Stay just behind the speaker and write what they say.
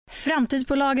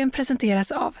Framtidsbolagen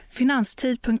presenteras av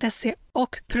Finanstid.se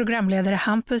och programledare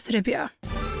Hampus Rebjö.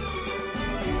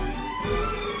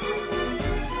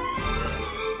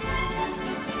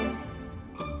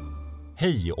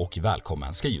 Hej och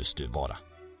välkommen ska just du vara.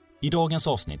 I dagens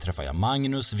avsnitt träffar jag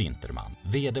Magnus Winterman,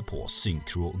 vd på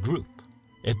Syncro Group.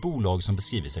 Ett bolag som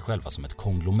beskriver sig själva som ett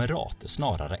konglomerat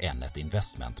snarare än ett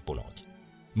investmentbolag.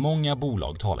 Många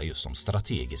bolag talar just om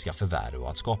strategiska förvärv och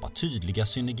att skapa tydliga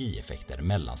synergieffekter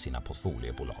mellan sina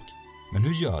portföljbolag. Men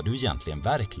hur gör du egentligen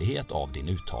verklighet av din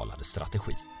uttalade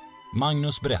strategi?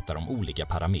 Magnus berättar om olika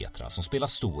parametrar som spelar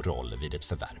stor roll vid ett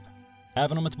förvärv.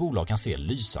 Även om ett bolag kan se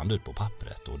lysande ut på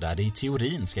pappret och där det i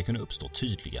teorin ska kunna uppstå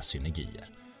tydliga synergier,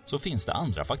 så finns det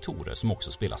andra faktorer som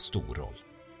också spelar stor roll.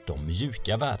 De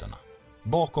mjuka värdena.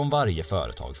 Bakom varje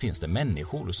företag finns det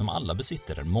människor som alla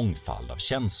besitter en mångfald av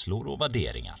känslor och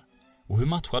värderingar. Och hur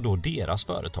matchar då deras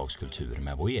företagskultur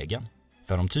med vår egen?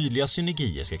 För om tydliga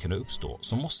synergier ska kunna uppstå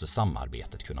så måste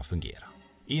samarbetet kunna fungera.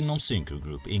 Inom Syncro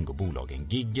Group ingår bolagen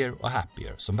Gigger och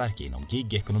Happier som verkar inom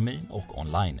gigekonomin och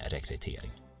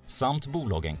online-rekrytering. Samt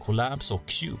bolagen Collabs och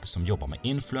Cube som jobbar med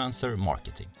influencer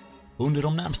marketing. Under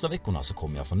de närmsta veckorna så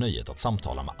kommer jag få nöjet att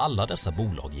samtala med alla dessa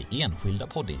bolag i enskilda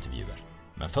poddintervjuer.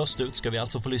 Men först ut ska vi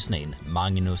alltså få lyssna in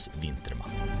Magnus Winterman.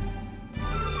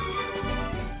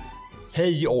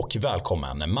 Hej och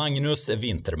välkommen Magnus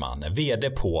Winterman, vd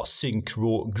på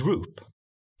Syncro Group.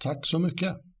 Tack så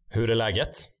mycket. Hur är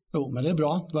läget? Jo, men det är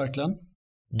bra, verkligen.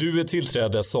 Du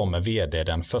tillträdde som vd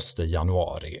den 1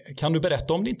 januari. Kan du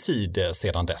berätta om din tid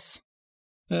sedan dess?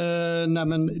 Nej,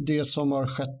 men det som har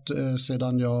skett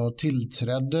sedan jag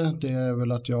tillträdde, det är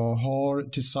väl att jag har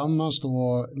tillsammans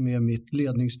då med mitt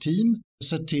ledningsteam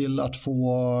sett till att få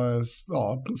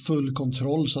full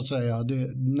kontroll så att säga.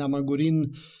 När man går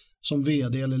in som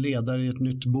vd eller ledare i ett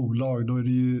nytt bolag, då är det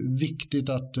ju viktigt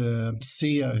att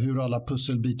se hur alla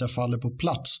pusselbitar faller på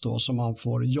plats då som man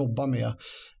får jobba med.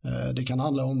 Det kan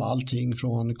handla om allting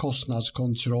från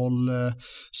kostnadskontroll,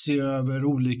 se över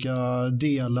olika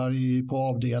delar på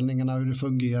avdelningarna hur det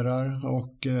fungerar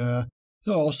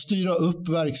och styra upp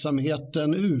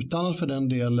verksamheten utan att för den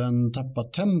delen tappa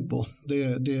tempo.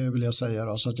 Det vill jag säga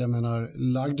då. Så att jag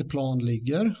menar, lagd plan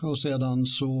ligger och sedan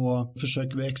så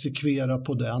försöker vi exekvera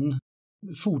på den.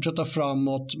 Fortsätta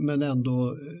framåt men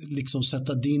ändå liksom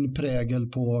sätta din prägel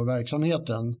på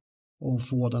verksamheten och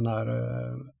få den här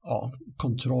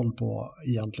kontroll på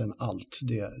egentligen allt.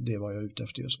 Det är vad jag är ute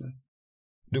efter just nu.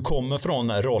 Du kommer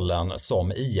från rollen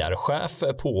som IR-chef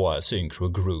på Syncro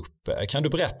Group. Kan du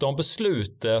berätta om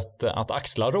beslutet att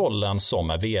axla rollen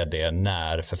som vd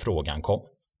när förfrågan kom?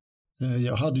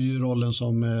 Jag hade ju rollen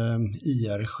som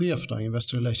IR-chef,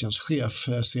 Investor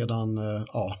Relations-chef, sedan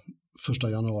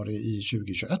 1 januari i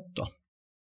 2021 då.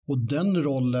 Och den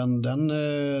rollen,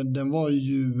 den var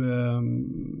ju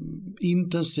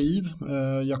intensiv.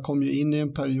 Jag kom ju in i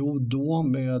en period då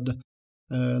med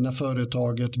när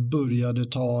företaget började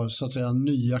ta så att säga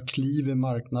nya kliv i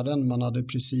marknaden. Man hade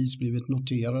precis blivit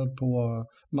noterad på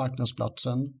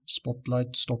marknadsplatsen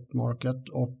Spotlight Stock Market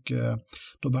och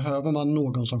då behöver man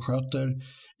någon som sköter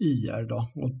IR då.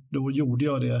 Och då gjorde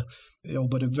jag det. Jag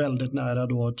jobbade väldigt nära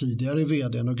då tidigare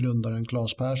vdn och grundaren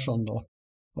Claes Persson då.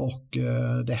 Och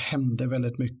det hände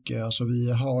väldigt mycket. Alltså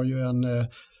vi har ju en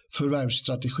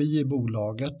förvärvsstrategi i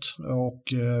bolaget och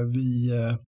vi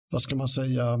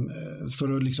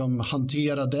för att liksom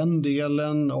hantera den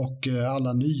delen och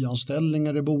alla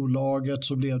nyanställningar i bolaget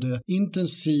så blev det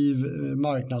intensiv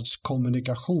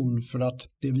marknadskommunikation för att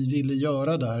det vi ville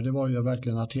göra där, det var ju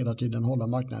verkligen att hela tiden hålla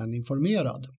marknaden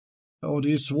informerad. Och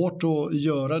det är svårt att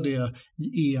göra det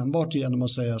enbart genom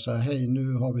att säga så här, hej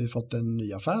nu har vi fått en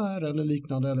ny affär eller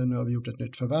liknande eller nu har vi gjort ett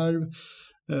nytt förvärv.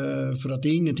 För att det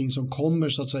är ingenting som kommer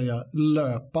så att säga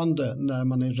löpande när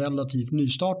man är relativt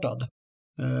nystartad.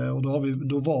 Och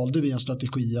då valde vi en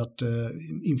strategi att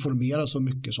informera så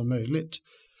mycket som möjligt.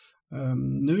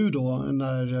 Nu då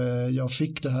när jag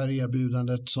fick det här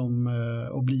erbjudandet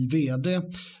att bli vd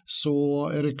så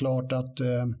är det klart att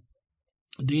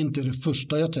det är inte det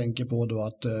första jag tänker på då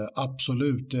att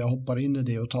absolut jag hoppar in i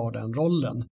det och tar den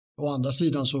rollen. Å andra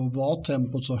sidan så var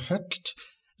tempot så högt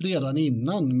redan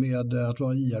innan med att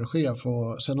vara IR-chef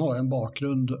och sen har jag en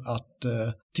bakgrund att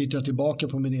titta tillbaka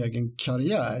på min egen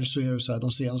karriär så är det så här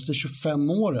de senaste 25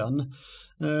 åren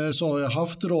så har jag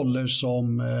haft roller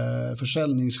som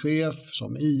försäljningschef,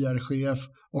 som IR-chef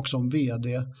och som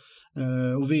vd.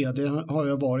 Och vd har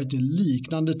jag varit i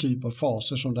liknande typ av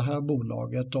faser som det här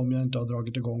bolaget om jag inte har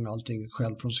dragit igång allting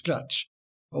själv från scratch.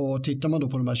 Och tittar man då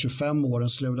på de här 25 åren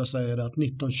så skulle jag säga att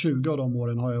 19-20 av de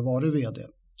åren har jag varit vd.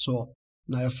 Så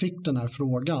när jag fick den här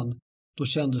frågan då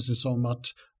kändes det som att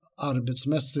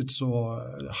arbetsmässigt så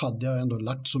hade jag ändå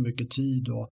lagt så mycket tid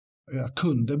och jag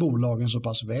kunde bolagen så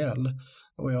pass väl.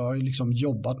 Och jag har liksom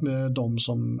jobbat med de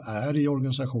som är i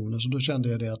organisationen, så då kände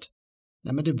jag det att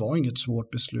nej, men det var inget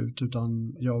svårt beslut, utan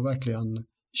jag verkligen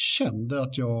kände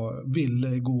att jag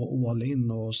ville gå all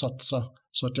in och satsa.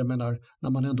 Så att jag menar, när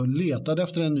man ändå letade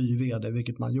efter en ny vd,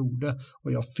 vilket man gjorde,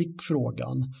 och jag fick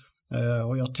frågan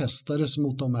och jag testades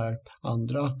mot de här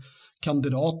andra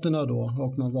kandidaterna då,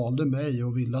 och man valde mig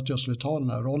och ville att jag skulle ta den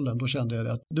här rollen, då kände jag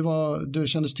att det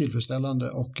kändes tillfredsställande,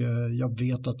 och jag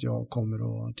vet att jag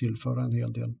kommer att tillföra en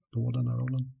hel del på den här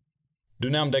rollen. Du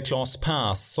nämnde Claes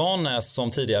Persson som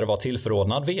tidigare var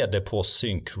tillförordnad vd på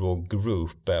Syncro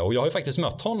Group, och jag har ju faktiskt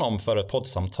mött honom för ett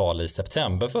poddsamtal i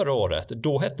september förra året.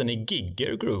 Då hette ni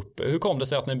Gigger Group. Hur kom det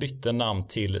sig att ni bytte namn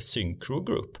till Syncro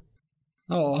Group?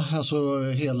 Ja, alltså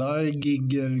hela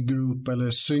Gigger Group, eller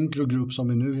Syncro Group som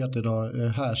vi nu heter idag,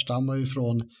 härstammar ju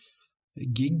från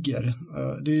Gigger.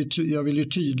 Jag vill ju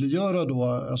tydliggöra då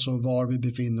alltså var vi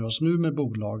befinner oss nu med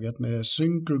bolaget. Med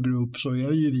Syncro Group så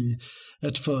är ju vi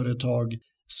ett företag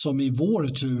som i vår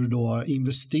tur då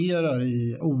investerar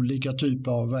i olika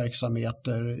typer av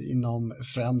verksamheter inom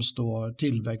främst då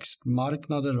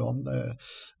tillväxtmarknader då.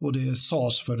 Och det är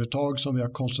SaaS-företag som vi har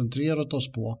koncentrerat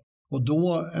oss på. Och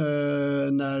då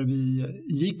när vi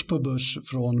gick på börs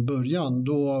från början,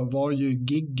 då var ju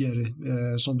Gigger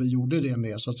som vi gjorde det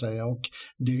med så att säga, och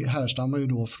det härstammar ju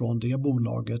då från det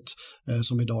bolaget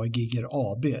som idag är Gigger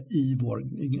AB i vår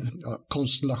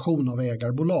konstellation av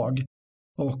ägarbolag.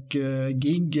 Och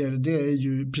Gigger, det är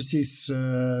ju precis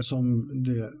som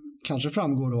det kanske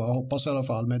framgår då, jag hoppas i alla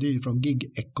fall, men det är ju från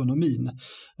gig-ekonomin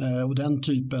och den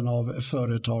typen av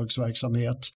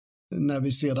företagsverksamhet. När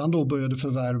vi sedan då började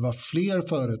förvärva fler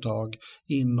företag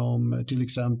inom till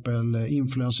exempel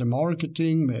influencer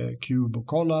marketing med Cube och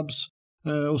Collabs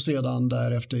och sedan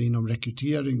därefter inom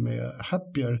rekrytering med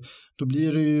Happier, då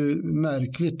blir det ju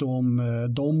märkligt om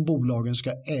de bolagen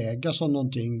ska ägas av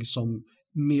någonting som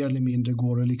mer eller mindre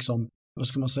går att liksom, vad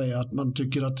ska man säga, att man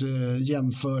tycker att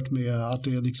jämfört med att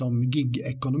det är liksom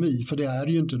gig-ekonomi, för det är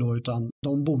det ju inte då, utan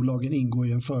de bolagen ingår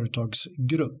i en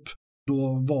företagsgrupp.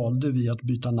 Då valde vi att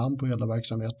byta namn på hela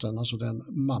verksamheten, alltså den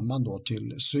mamman då,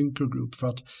 till Syncro Group, för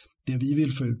att det vi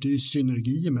vill få ut är ju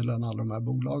synergier mellan alla de här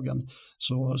bolagen.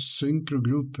 Så Syncro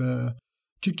Group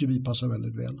tycker vi passar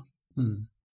väldigt väl.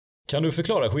 Kan du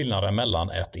förklara skillnaden mellan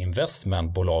ett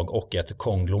investmentbolag och ett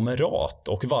konglomerat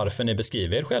och varför ni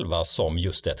beskriver er själva som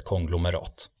just ett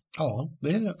konglomerat? Ja,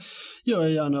 det gör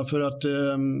jag gärna, för att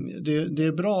det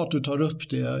är bra att du tar upp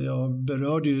det. Jag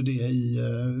berörde ju det i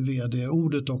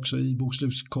vd-ordet också i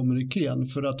bokslutskommunikén,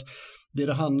 för att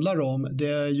det handlar om, det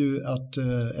är ju att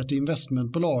ett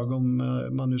investmentbolag, om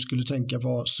man nu skulle tänka på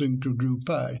vad Syncro Group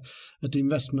är, ett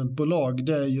investmentbolag,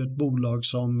 det är ju ett bolag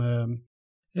som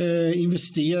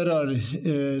investerar,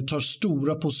 tar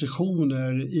stora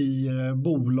positioner i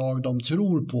bolag de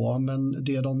tror på, men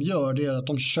det de gör, det är att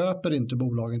de köper inte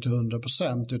bolagen till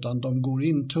 100%, utan de går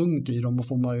in tungt i dem och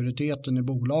får majoriteten i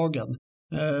bolagen.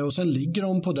 Och sen ligger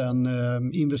de på den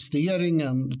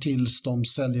investeringen tills de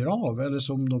säljer av, eller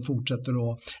som de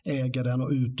fortsätter att äga den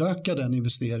och utöka den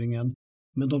investeringen.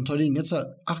 Men de tar inget så här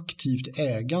aktivt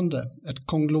ägande. Ett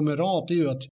konglomerat är ju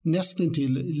att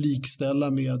nästintill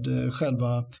likställa med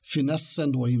själva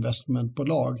finessen då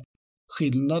investmentbolag.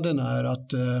 Skillnaden är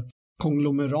att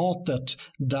konglomeratet,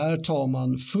 där tar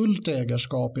man fullt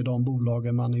ägarskap i de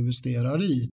bolagen man investerar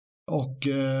i och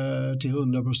till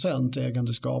 100%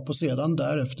 ägandeskap, och sedan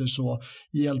därefter så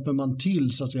hjälper man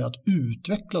till så att säga att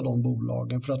utveckla de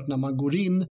bolagen, för att när man går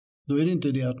in, då är det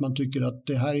inte det att man tycker att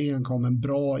det här är en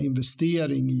bra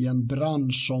investering i en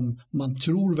bransch som man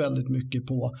tror väldigt mycket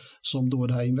på, som då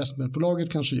det här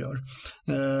investmentbolaget kanske gör.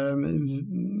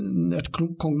 Ett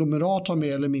konglomerat har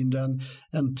mer eller mindre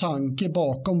en tanke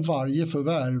bakom varje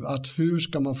förvärv, att hur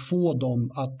ska man få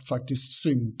dem att faktiskt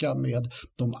synka med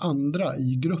de andra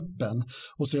i gruppen,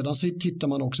 och sedan tittar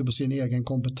man också på sin egen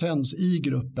kompetens i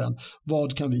gruppen.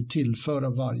 Vad kan vi tillföra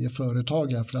varje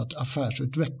företag för att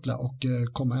affärsutveckla och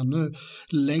komma ännu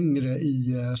längre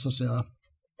i så att säga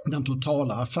den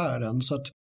totala affären, så att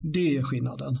det är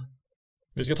skillnaden.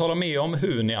 Vi ska tala mer om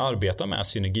hur ni arbetar med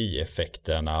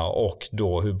synergieffekterna och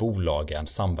då hur bolagen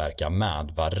samverkar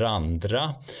med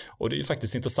varandra. Och det är ju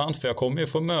faktiskt intressant, för jag kommer ju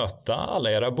få möta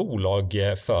alla era bolag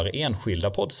för enskilda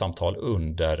poddsamtal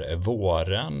under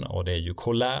våren, och det är ju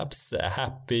Collabs,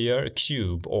 Happier,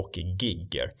 Cube och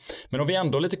Gigger. Men om vi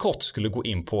ändå lite kort skulle gå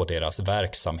in på deras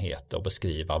verksamhet och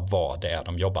beskriva vad det är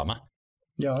de jobbar med.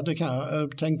 Ja, det kan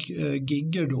jag. Tänk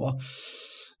Gigger då.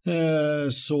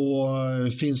 så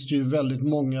finns det ju väldigt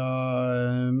många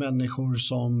människor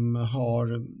som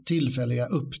har tillfälliga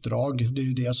uppdrag. Det är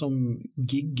ju det som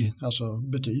gig alltså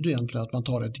betyder egentligen, att man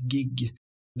tar ett gig.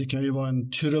 Det kan ju vara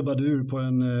en trubadur på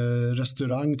en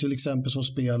restaurang till exempel som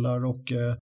spelar, och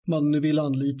man vill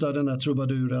anlita den här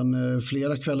trubaduren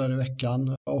flera kvällar i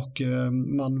veckan, och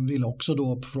man vill också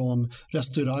då från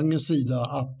restaurangens sida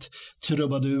att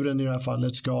trubaduren i det här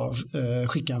fallet ska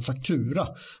skicka en faktura.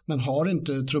 Men har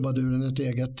inte trubaduren ett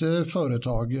eget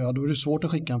företag, ja då är det svårt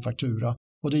att skicka en faktura,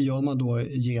 och det gör man då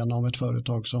genom ett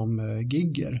företag som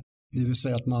Gigger. Det vill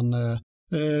säga att man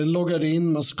loggar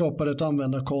in, man skapar ett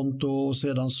användarkonto och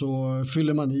sedan så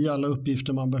fyller man i alla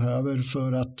uppgifter man behöver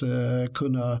för att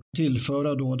kunna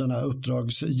tillföra då den här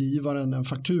uppdragsgivaren en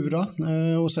faktura.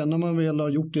 Och sen när man väl har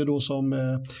gjort det då som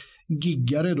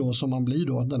giggare då, som man blir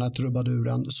då, den här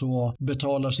trubaduren, så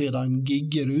betalar sedan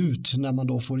Gigger ut, när man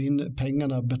då får in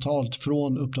pengarna betalt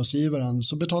från uppdragsgivaren,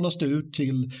 så betalas det ut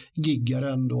till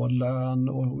giggaren då lön,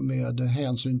 och med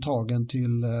hänsyn tagen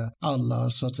till alla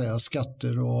så att säga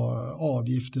skatter och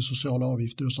avgifter, sociala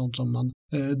avgifter och sånt som man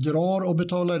drar och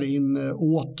betalar in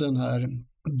åt den här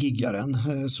giggaren,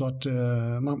 så att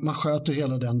man sköter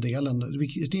hela den delen,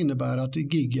 vilket innebär att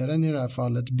giggaren i det här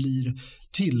fallet blir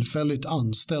tillfälligt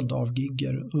anställd av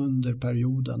Gigger under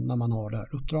perioden när man har det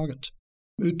här uppdraget.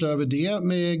 Utöver det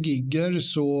med Gigger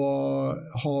så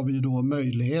har vi då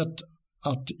möjlighet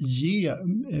att ge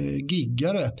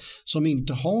giggare som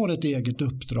inte har ett eget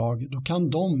uppdrag, då kan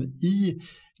de i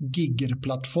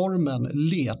Gigger-plattformen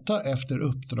leta efter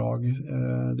uppdrag.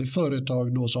 Det är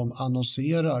företag då som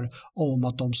annonserar om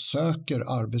att de söker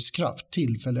arbetskraft,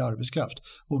 tillfällig arbetskraft,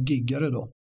 och giggare då.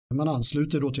 Man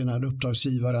ansluter då till den här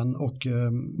uppdragsgivaren och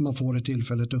man får ett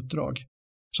tillfälligt uppdrag.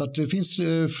 Så att det finns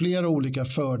flera olika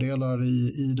fördelar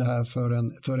i det här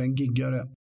för en giggare.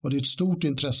 Och det är ett stort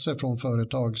intresse från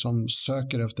företag som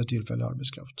söker efter tillfällig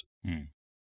arbetskraft. Mm.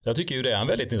 Jag tycker ju det är en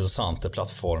väldigt intressant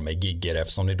plattform med Gigger,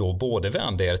 eftersom ni då både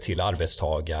vänder er till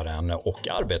arbetstagaren och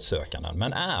arbetssökanden,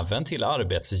 men även till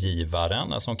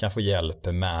arbetsgivaren som kan få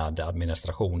hjälp med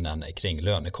administrationen kring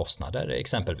lönekostnader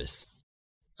exempelvis.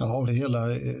 Ja, hela,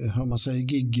 om man säger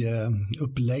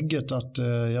gig-upplägget, att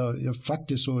jag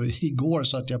faktiskt så igår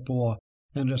satt jag på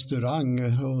en restaurang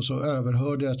och så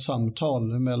överhörde jag ett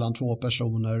samtal mellan två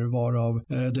personer, varav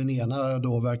den ena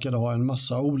då verkade ha en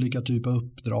massa olika typer av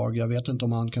uppdrag. Jag vet inte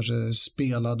om han kanske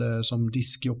spelade som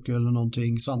diskjockey eller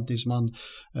någonting, samtidigt som han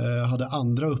hade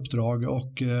andra uppdrag,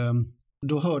 och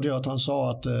då hörde jag att han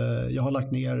sa att jag har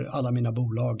lagt ner alla mina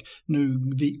bolag. Nu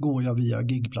går jag via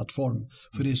gigplattform.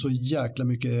 För det är så jäkla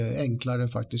mycket enklare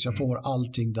faktiskt. Jag får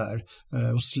allting där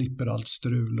och slipper allt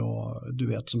strul och du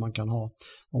vet som man kan ha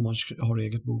om man har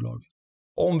eget bolag.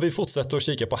 Om vi fortsätter att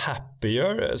kika på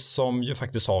Happier, som ju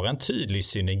faktiskt har en tydlig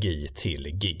synergi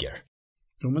till Gigger.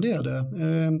 Jo, men det är det.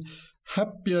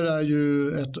 Happier är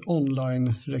ju ett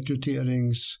online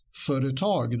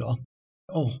rekryteringsföretag då.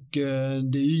 Och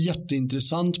det är ju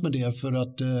jätteintressant med det, för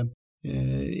att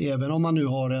även om man nu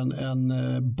har en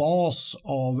bas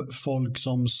av folk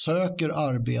som söker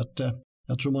arbete,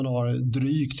 jag tror man har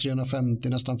drygt 350,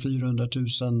 nästan 400 000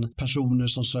 personer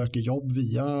som söker jobb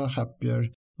via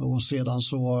Happier, och sedan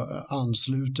så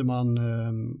ansluter man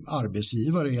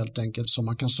arbetsgivare helt enkelt som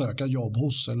man kan söka jobb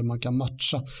hos eller man kan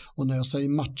matcha. Och när jag säger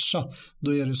matcha,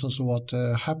 då är det så att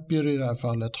Happier i det här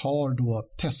fallet har då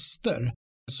tester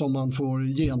som man får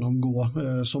genomgå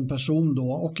som person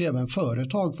då, och även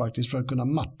företag faktiskt, för att kunna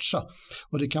matcha.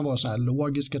 Och det kan vara så här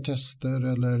logiska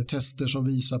tester eller tester som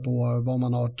visar på vad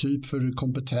man har typ för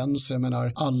kompetens. Jag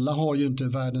menar, alla har ju inte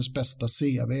världens bästa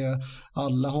CV,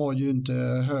 alla har ju inte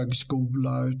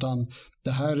högskola, utan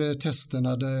det här är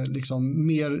testerna det liksom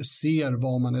mer ser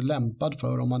vad man är lämpad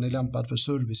för, om man är lämpad för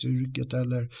serviceyrket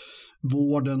eller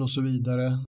vården och så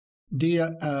vidare. Det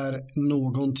är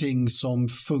någonting som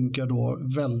funkar då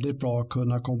väldigt bra att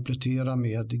kunna komplettera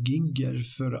med Gigger,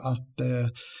 för att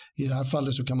i det här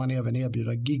fallet så kan man även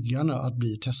erbjuda giggarna att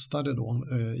bli testade då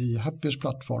i Happiers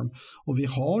plattform. Och vi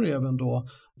har även då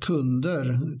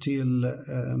kunder till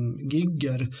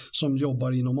Gigger som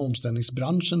jobbar inom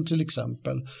omställningsbranschen till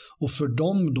exempel, och för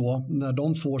dem då, när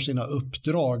de får sina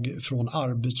uppdrag från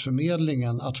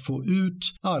Arbetsförmedlingen att få ut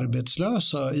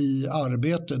arbetslösa i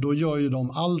arbete, då gör ju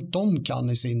de allt de kan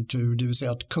i sin tur, det vill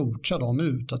säga att coacha dem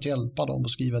ut, att hjälpa dem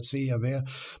att skriva ett CV,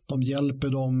 de hjälper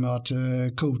dem att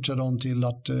coacha dem till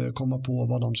att komma på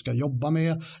vad de ska jobba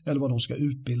med eller vad de ska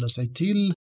utbilda sig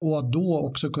till. Och att då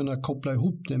också kunna koppla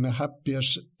ihop det med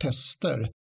Happiers tester,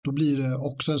 då blir det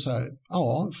också en så här,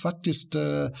 ja faktiskt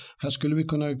här skulle vi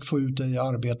kunna få ut det i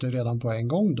arbete redan på en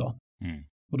gång då. Mm.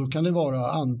 Och då kan det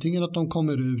vara antingen att de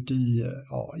kommer ut i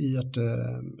ett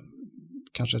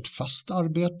kanske ett fast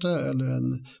arbete eller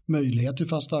en möjlighet till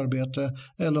fast arbete,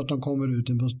 eller att de kommer ut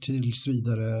i ett tills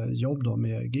vidare jobb då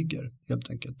med gigger helt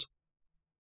enkelt.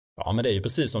 Ja, men det är ju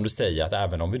precis som du säger, att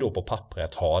även om vi då på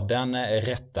pappret har den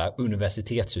rätta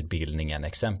universitetsutbildningen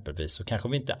exempelvis, så kanske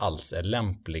vi inte alls är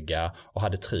lämpliga och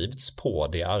hade trivts på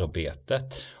det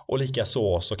arbetet. Och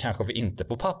likaså så kanske vi inte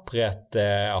på pappret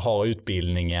har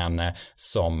utbildningen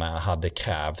som hade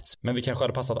krävts, men vi kanske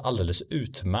hade passat alldeles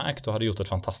utmärkt och hade gjort ett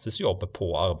fantastiskt jobb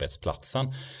på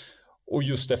arbetsplatsen. Och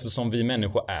just eftersom vi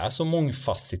människor är så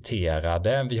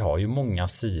mångfacetterade, vi har ju många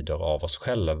sidor av oss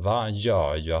själva,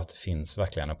 gör ju att det finns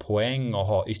verkligen en poäng att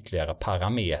ha ytterligare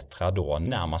parametrar då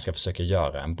när man ska försöka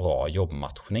göra en bra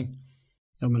jobbmatchning.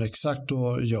 Ja, men exakt,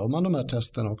 då gör man de här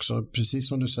testerna också, precis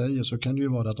som du säger, så kan det ju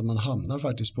vara att man hamnar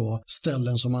faktiskt på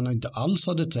ställen som man inte alls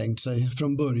hade tänkt sig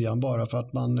från början, bara för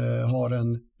att man har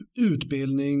en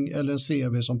utbildning eller en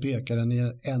CV som pekar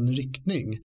i en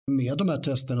riktning. Med de här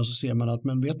testerna så ser man att,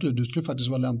 men vet du skulle faktiskt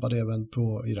vara lämpad även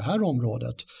i det här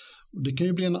området. Det kan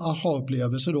ju bli en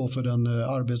aha-upplevelse då för den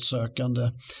arbetssökande,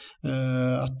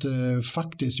 att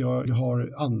faktiskt jag har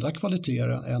andra kvaliteter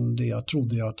än det jag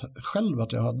trodde själv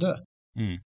att jag hade.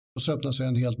 Och så öppnar sig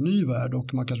en helt ny värld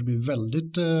och man kanske blir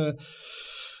väldigt,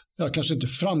 kanske inte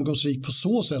framgångsrik på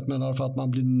så sätt, men i alla fall att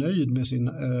man blir nöjd med sin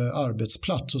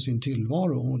arbetsplats och sin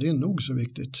tillvaro, och det är nog så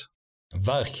viktigt.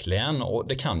 Verkligen, och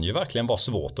det kan ju verkligen vara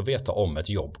svårt att veta om ett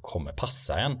jobb kommer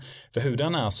passa en. För hur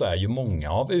den är så är ju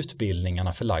många av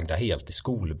utbildningarna förlagda helt i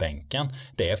skolbänken.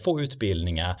 Det är få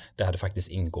utbildningar där det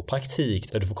faktiskt ingår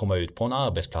praktik, där du får komma ut på en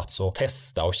arbetsplats och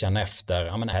testa och känna efter,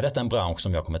 ja, men är detta en bransch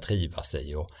som jag kommer trivas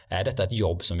i, och är detta ett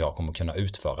jobb som jag kommer kunna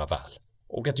utföra väl?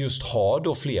 Och att just ha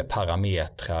då fler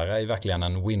parametrar är verkligen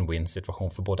en win-win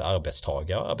situation för både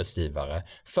arbetstagare och arbetsgivare,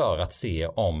 för att se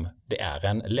om det är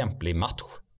en lämplig match.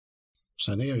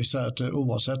 Sen är det ju så här att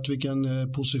oavsett vilken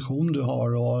position du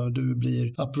har och du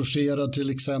blir approcherad till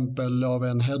exempel av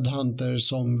en headhunter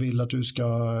som vill att du ska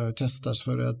testas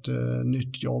för ett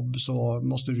nytt jobb, så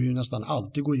måste du ju nästan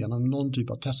alltid gå igenom någon typ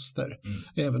av tester.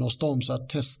 Även hos dem, så att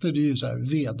tester det är ju så här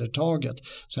vedertaget.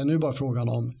 Sen är det bara frågan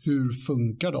om hur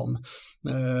funkar de.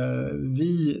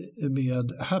 Vi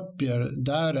med Happier,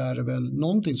 där är det väl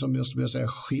någonting som jag skulle vilja säga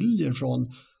skiljer från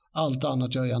allt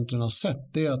annat jag egentligen har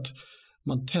sett. Det är att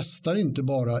man testar inte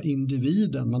bara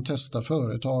individen, man testar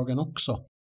företagen också.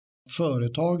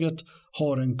 Företaget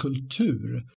har en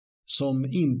kultur som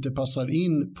inte passar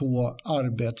in på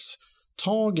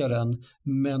arbetstagaren,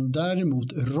 men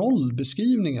däremot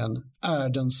rollbeskrivningen är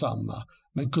densamma.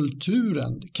 Men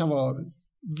kulturen kan vara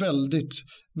väldigt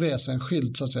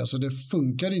väsensskilt, så att säga, så det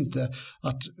funkar inte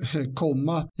att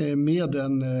komma med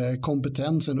den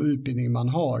kompetensen och utbildning man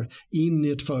har in i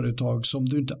ett företag som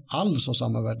du inte alls har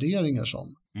samma värderingar som.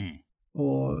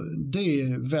 Och det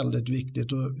är väldigt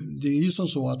viktigt, och det är ju som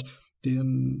så att det är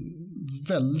en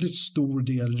väldigt stor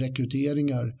del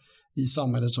rekryteringar i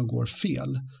samhället som går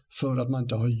fel för att man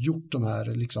inte har gjort de här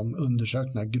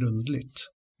undersökningarna grundligt.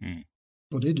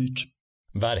 Och det är dyrt.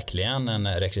 Verkligen, en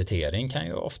rekrytering kan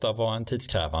ju ofta vara en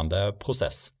tidskrävande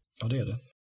process. Ja, det är det.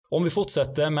 Om vi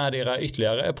fortsätter med era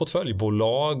ytterligare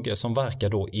portföljbolag som verkar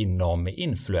då inom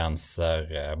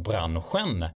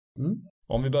influencerbranschen.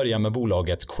 Om vi börjar med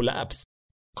bolaget Collabs.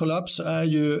 Collabs är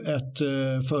ju ett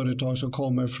företag som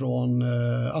kommer från,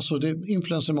 alltså det är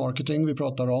influencer marketing vi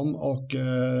pratar om, och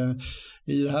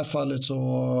i det här fallet så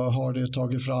har det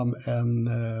tagit fram en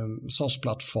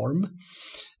SaaS-plattform,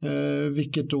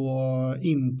 vilket då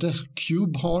inte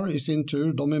Cube har i sin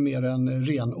tur. De är mer en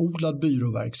renodlad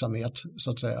byråverksamhet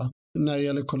så att säga. När det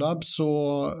gäller Collabs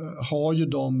så har ju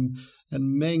de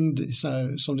en mängd så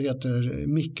här, som det heter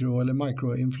mikro- eller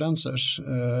micro-influencers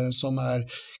som är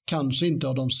kanske inte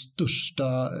av de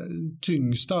största,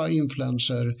 tyngsta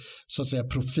influencer så att säga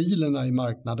profilerna i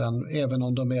marknaden, även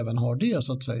om de även har det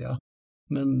så att säga.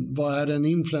 Men vad är en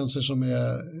influencer som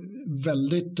är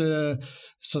väldigt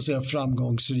så att säga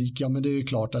framgångsrik? Ja, men det är ju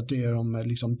klart att det är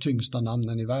de tyngsta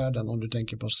namnen i världen, om du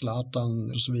tänker på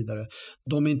Zlatan och så vidare.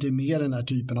 De är inte med den här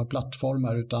typen av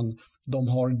plattformar, utan de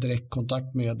har direkt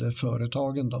kontakt med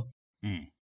företagen då.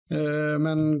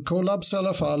 Men Collabs i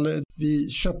alla fall, vi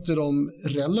köpte dem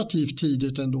relativt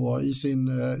tidigt ändå i sin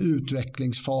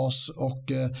utvecklingsfas, och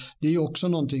det är också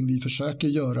någonting vi försöker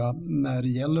göra när det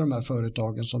gäller de här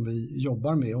företagen som vi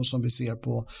jobbar med och som vi ser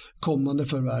på kommande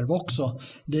förvärv också.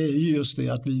 Det är ju just det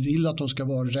att vi vill att de ska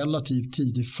vara relativt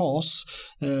tidig fas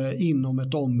inom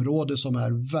ett område som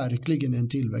är verkligen en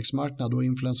tillväxtmarknad, och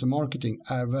influencer marketing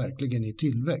är verkligen i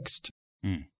tillväxt.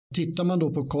 Tittar man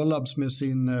då på Collabs med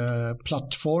sin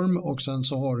plattform och sen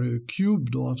så har du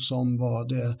Cube då som var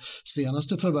det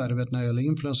senaste förvärvet när det gäller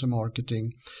influencer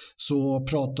marketing, så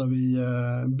pratar vi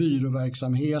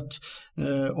byråverksamhet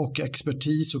och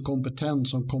expertis och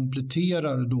kompetens som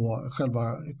kompletterar då själva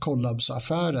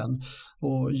Collabs-affären.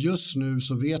 Och just nu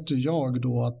så vet ju jag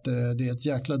då att det är ett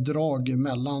jäkla drag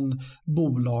mellan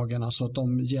bolagen, alltså att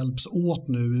de hjälps åt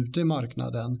nu ute i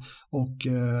marknaden och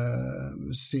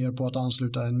ser på att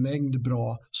ansluta en mängd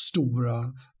bra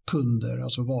stora kunder,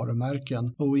 alltså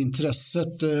varumärken. Och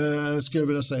intresset skulle jag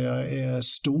vilja säga är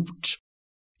stort.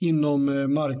 Inom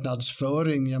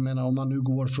marknadsföring, jag menar om man nu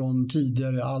går från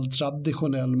tidigare all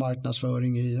traditionell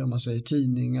marknadsföring i om man säger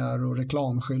tidningar och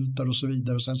reklamskyltar och så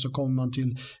vidare, och sen så kommer man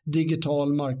till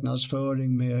digital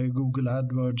marknadsföring med Google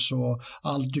AdWords och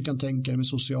allt du kan tänka dig med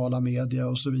sociala medier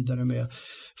och så vidare med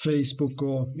Facebook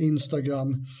och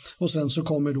Instagram, och sen så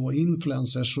kommer då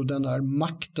influencers och den här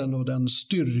makten och den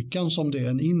styrkan som det är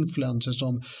en influencer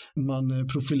som man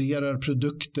profilerar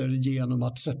produkter genom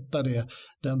att sätta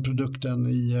den produkten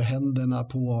i händerna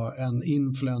på en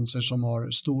influencer som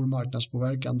har stor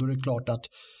marknadspåverkan. Då är det klart att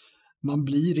man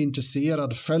blir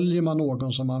intresserad. Följer man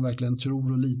någon som man verkligen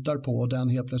tror och litar på och den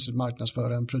helt plötsligt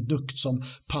marknadsför en produkt som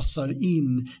passar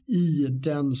in i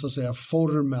den så att säga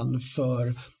formen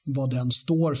för vad den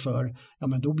står för, ja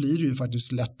men då blir det ju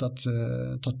faktiskt lätt att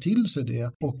ta till sig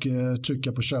det och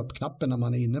trycka på köpknappen när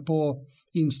man är inne på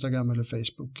Instagram eller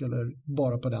Facebook eller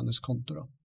bara på dennes konto då.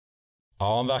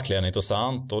 Ja, verkligen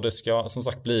intressant, och det ska som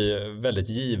sagt bli väldigt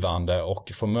givande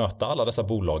och få möta alla dessa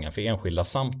bolagen för enskilda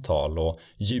samtal och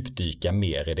djupdyka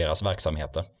mer i deras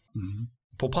verksamheter. Mm.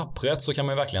 På pappret så kan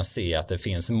man verkligen se att det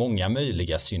finns många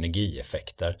möjliga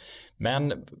synergieffekter.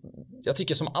 Men jag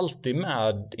tycker som alltid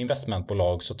med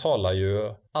investmentbolag så talar ju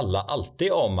alla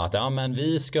alltid om att men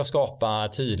vi ska skapa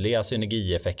tydliga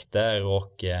synergieffekter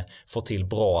och få till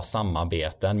bra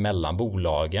samarbeten mellan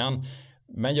bolagen.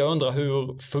 Men jag undrar,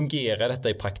 hur fungerar detta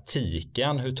i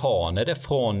praktiken? Hur tar ni det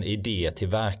från idé till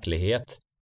verklighet?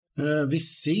 Vi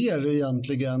ser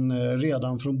egentligen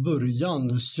redan från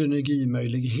början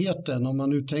synergimöjligheten. Om man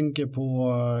nu tänker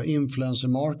på influencer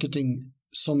marketing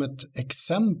som ett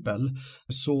exempel,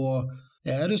 så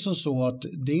är det som så att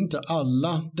det är inte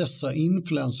alla dessa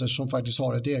influencers som faktiskt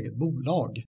har ett eget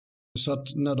bolag. Så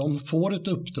att när de får ett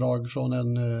uppdrag från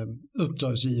en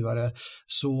uppdragsgivare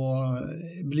så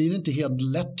blir det inte helt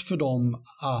lätt för dem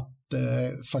att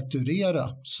fakturera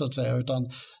så att säga, utan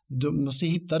de måste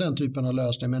hitta den typen av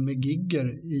lösning. Men med Gigger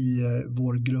i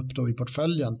vår grupp då i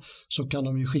portföljen så kan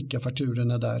de ju skicka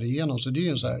fakturorna därigenom, så det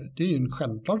är ju en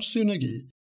självklart synergi.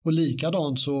 Och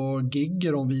likadant så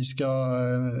Gigger, om vi ska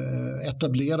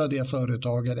etablera det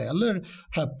företaget eller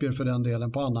Happier för den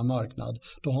delen på annan marknad,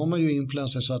 då har man ju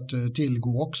influencers att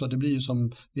tillgå också. Det blir ju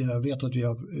som, jag vet att vi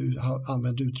har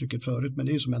använt uttrycket förut, men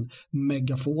det är ju som en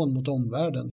megafon mot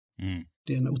omvärlden. Mm.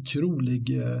 Det är en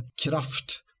otrolig kraft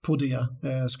på det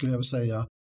skulle jag vilja säga.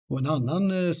 Och en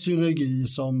annan synergi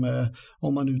som,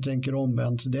 om man nu tänker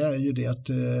omvänt, det är ju det att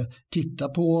titta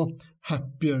på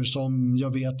Happier som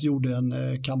jag vet gjorde en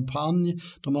kampanj.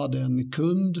 De hade en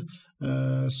kund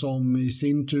som i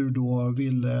sin tur då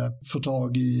ville få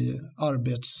tag i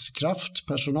arbetskraft,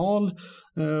 personal.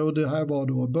 Och det här var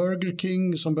då Burger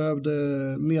King som behövde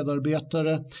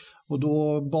medarbetare. Och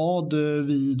då bad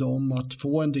vi dem att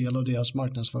få en del av deras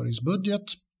marknadsföringsbudget.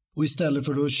 Och istället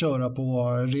för att köra på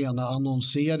rena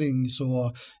annonsering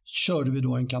så körde vi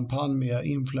då en kampanj med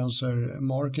influencer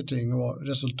marketing och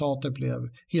resultatet blev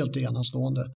helt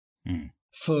enastående. Mm.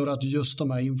 För att just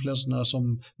de här influencerna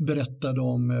som berättade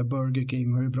om Burger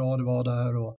King och hur bra det var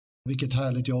där och vilket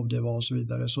härligt jobb det var och så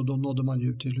vidare, så då nådde man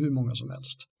ju till hur många som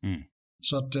helst. Mm.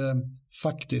 Så att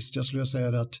faktiskt, jag skulle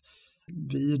säga att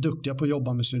vi är duktiga på att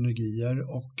jobba med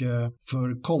synergier, och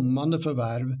för kommande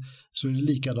förvärv så är det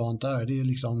likadant där. Det är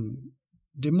liksom,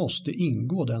 det måste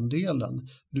ingå den delen.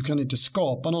 Du kan inte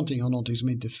skapa någonting av någonting som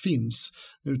inte finns,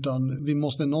 utan vi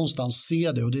måste någonstans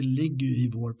se det, och det ligger ju i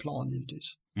vår plan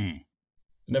givetvis. Mm.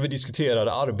 När vi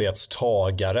diskuterade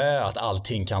arbetstagare, att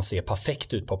allting kan se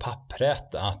perfekt ut på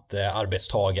pappret, att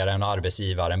arbetstagaren och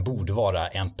arbetsgivaren borde vara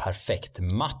en perfekt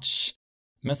match.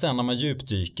 Men sen när man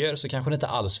djupdyker så kanske det inte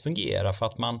alls fungerar, för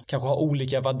att man kanske har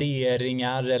olika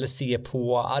värderingar eller ser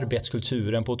på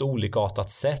arbetskulturen på ett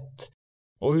olikartat sätt.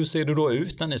 Och hur ser det då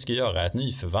ut när ni ska göra ett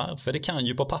nyförvärv? För det kan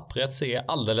ju på pappret se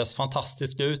alldeles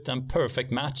fantastiskt ut, en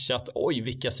perfect match, att oj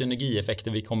vilka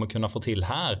synergieffekter vi kommer kunna få till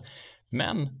här.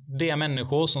 Men det är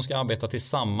människor som ska arbeta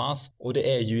tillsammans, och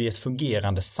det är ju i ett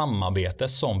fungerande samarbete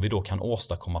som vi då kan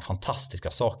åstadkomma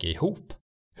fantastiska saker ihop.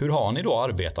 Hur har ni då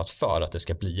arbetat för att det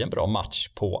ska bli en bra match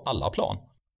på alla plan?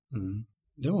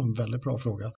 Det var en väldigt bra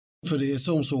fråga. För det är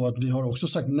som så att vi har också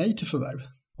sagt nej till förvärv.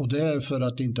 Och det är för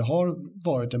att det inte har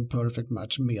varit en perfect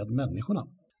match med människorna.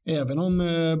 Även om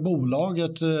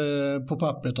bolaget på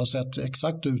pappret har sett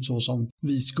exakt ut så som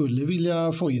vi skulle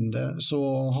vilja få in det,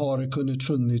 så har det kunnat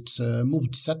funnits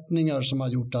motsättningar som har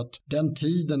gjort att den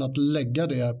tiden att lägga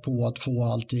det på att få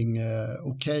allting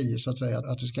okej, så att säga,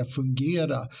 att det ska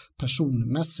fungera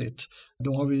personmässigt,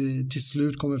 då har vi till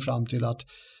slut kommit fram till att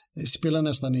det spelar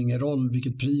nästan ingen roll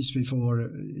vilket pris vi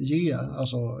får ge,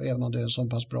 alltså även om det är en så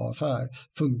pass bra affär.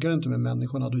 Funkar det inte med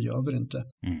människorna, då gör vi det inte.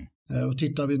 Och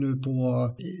tittar vi nu på,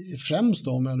 främst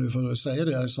då, om jag nu får säga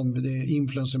det, som det är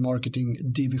influencer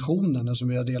marketing-divisionen, som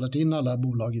vi har delat in alla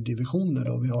bolag i divisioner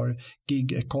då. Vi har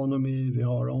gig economy, vi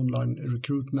har online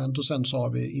recruitment och sen så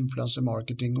har vi influencer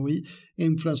marketing. Och i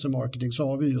influencer marketing så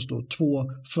har vi just då 2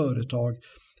 företag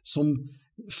som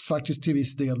faktiskt till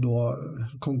viss del då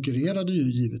konkurrerade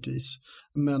ju givetvis,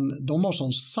 men de har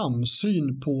sån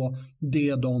samsyn på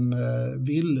det de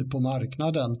vill på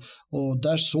marknaden, och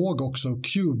där såg också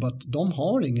Cube att de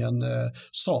har ingen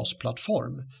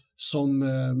SaaS-plattform som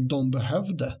de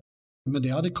behövde, men det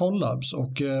hade Collabs.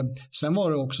 Och sen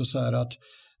var det också så här att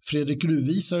Fredrik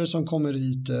Ruvisare som kommer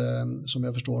hit, som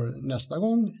jag förstår nästa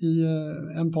gång i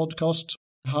en podcast,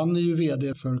 han är ju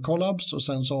vd för Collabs, och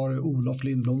sen så har du Olof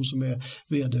Lindblom som är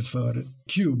vd för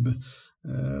Cube.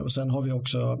 Och sen har vi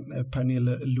också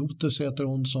Pernille Lotus heter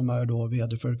hon, som är då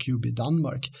vd för Cube i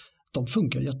Danmark. De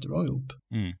funkar jättebra ihop.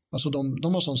 Alltså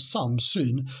de har sån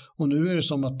samsyn, och nu är det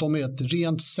som att de är ett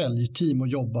rent säljteam och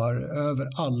jobbar över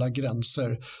alla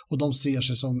gränser, och de ser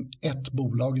sig som ett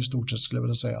bolag i stort sett, skulle jag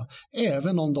vilja säga.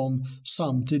 Även om de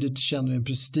samtidigt känner en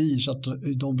prestige att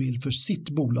de vill för sitt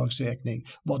bolagsräkning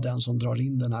vara den som drar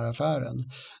in den här affären.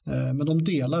 Men de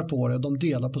delar på det, de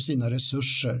delar på sina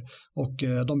resurser, och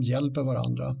de hjälper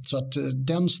varandra. Så att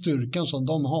den styrkan som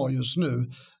de har just nu,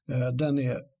 den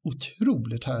är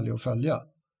otroligt härlig att följa.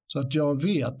 Så att jag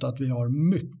vet att vi har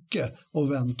mycket att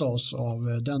vänta oss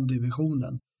av den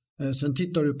divisionen. Sen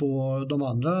tittar du på de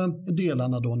andra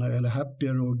delarna då, när det gäller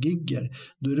Happier och Gigger,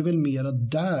 då är det väl mera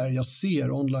där jag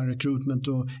ser online recruitment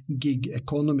och gig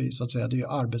economy, så att säga, det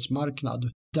är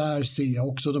arbetsmarknad. Där ser jag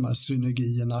också de här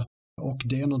synergierna, och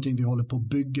det är någonting vi håller på att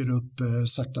bygga upp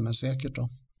sakta men säkert då.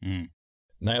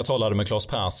 När jag talade med Claes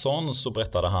Persson så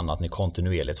berättade han att ni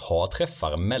kontinuerligt har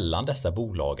träffar mellan dessa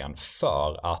bolagen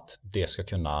för att det ska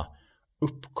kunna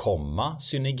uppkomma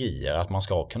synergier, att man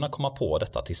ska kunna komma på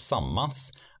detta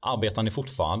tillsammans. Arbetar ni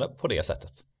fortfarande på det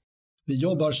sättet? Vi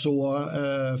jobbar så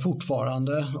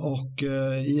fortfarande, och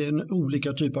i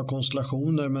olika typer av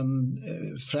konstellationer, men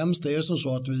främst är det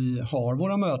så att vi har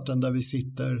våra möten där vi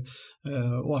sitter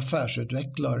och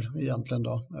affärsutvecklar egentligen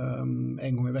då,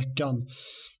 en gång i veckan.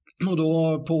 Och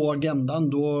då på agendan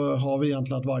då har vi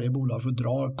egentligen att varje bolag får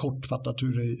dra kortfattat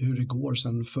hur det går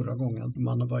sen förra gången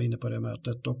man var inne på det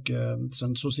mötet, och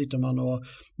sen så sitter man och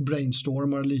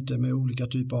brainstormar lite med olika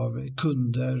typer av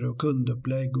kunder och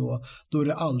kundupplägg, och då är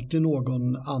det alltid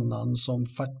någon annan som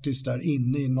faktiskt är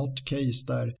inne i något case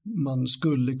där man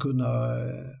skulle kunna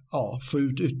få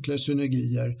ut ytterligare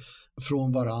synergier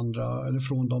från varandra eller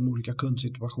från de olika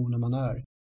kundsituationer man är.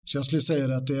 Så jag skulle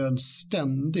säga att det är en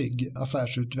ständig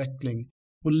affärsutveckling,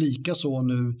 och lika så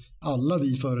nu, alla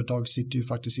vi företag sitter ju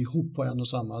faktiskt ihop på en och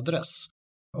samma adress,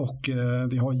 och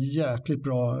vi har jäkligt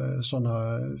bra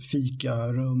sådana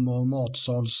fikarum och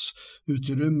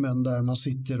matsalsutrymmen där man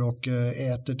sitter och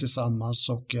äter tillsammans,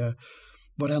 och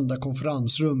varenda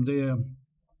konferensrum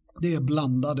det är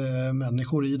blandade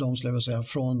människor i dem, skulle jag säga.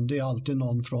 Det är alltid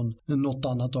någon från något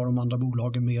annat av de andra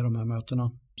bolagen med de här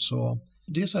mötena. Så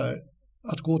det är så här,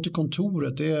 att gå till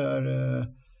kontoret,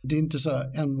 det är inte så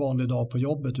här en vanlig dag på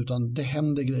jobbet, utan det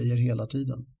händer grejer hela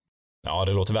tiden. Ja,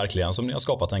 det låter verkligen som ni har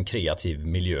skapat en kreativ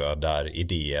miljö där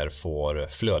idéer får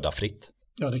flöda fritt.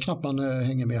 Ja, det är knappt man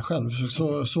hänger med själv.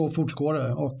 Så fort går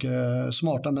det, och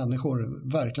smarta människor,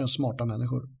 verkligen smarta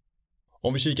människor.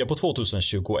 Om vi kikar på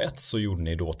 2021 så gjorde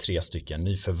ni då 3 stycken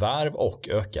nyförvärv och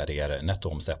ökade er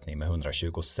nettoomsättning med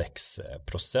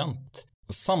 126%.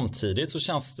 Samtidigt så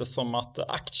känns det som att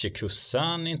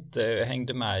aktiekursen inte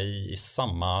hängde med i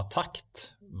samma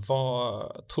takt. Vad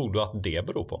tror du att det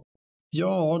beror på?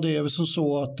 Ja, det är väl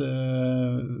så att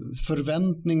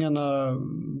förväntningarna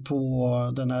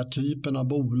på den här typen av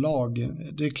bolag,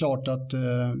 det är klart att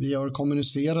vi har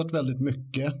kommunicerat väldigt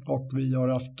mycket och vi har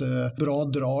haft bra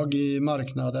drag i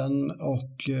marknaden,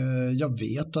 och jag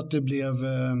vet att det blev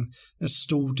ett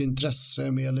stort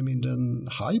intresse, mer eller mindre en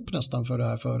hype nästan, för det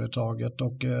här företaget,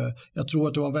 och jag tror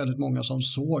att det var väldigt många som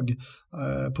såg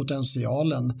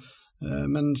potentialen.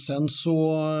 Men sen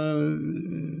så,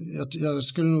 jag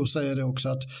skulle nog säga det också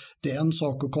att det är en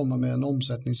sak att komma med en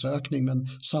omsättningsökning, men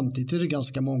samtidigt är det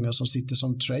ganska många som sitter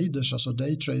som traders, alltså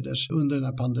daytraders under den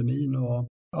här pandemin och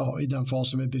i den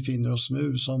fasen vi befinner oss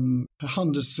nu, som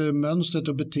handelsmönstret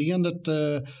och beteendet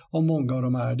av många av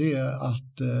de här, det är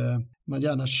att man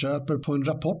gärna köper på en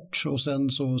rapport och sen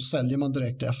så säljer man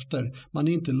direkt efter. Man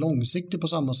är inte långsiktig på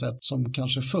samma sätt som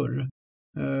kanske förr.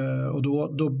 Och då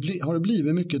har det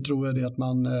blivit mycket, tror jag, det att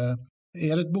man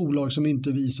är ett bolag som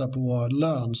inte visar på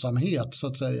lönsamhet så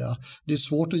att säga. Det är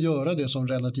svårt att göra det som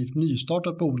relativt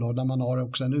nystartat bolag där man har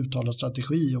också en uttalad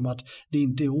strategi om att det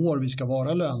inte är år vi ska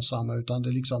vara lönsamma, utan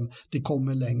det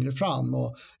kommer längre fram.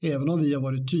 Och även om vi har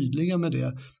varit tydliga med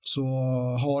det så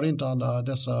har inte alla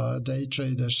dessa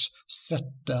daytraders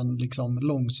sett den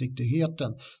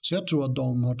långsiktigheten. Så jag tror att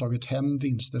de har tagit hem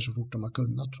vinster så fort de har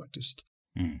kunnat faktiskt.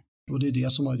 Mm. Och det är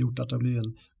det som har gjort att det blir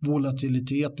en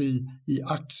volatilitet i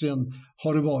aktien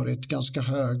har det varit ganska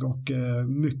hög och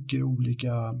mycket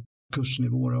olika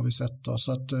kursnivåer har vi sett. Då.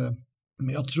 Så att,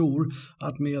 men jag tror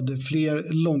att med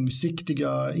fler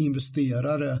långsiktiga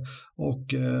investerare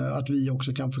och att vi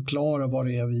också kan förklara vad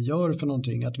det är vi gör för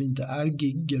någonting, att vi inte är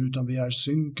gigger utan vi är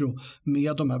synkro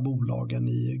med de här bolagen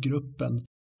i gruppen.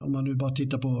 Om man nu bara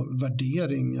tittar på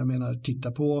värdering, jag menar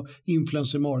titta på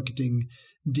influencer marketing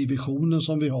divisionen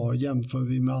som vi har, jämför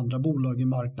vi med andra bolag i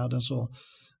marknaden, så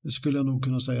skulle jag nog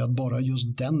kunna säga att bara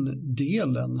just den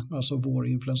delen, alltså vår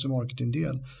influencer marketing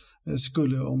del,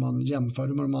 skulle om man jämför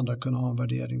med de andra kunna ha en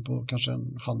värdering på kanske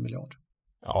 500 miljoner.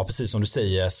 Ja, precis som du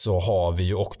säger så har vi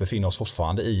ju och befinner oss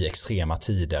fortfarande i extrema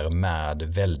tider med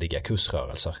väldiga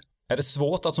kursrörelser. Är det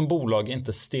svårt att som bolag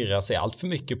inte stirra sig allt för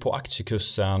mycket på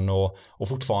aktiekursen och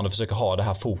fortfarande försöka ha det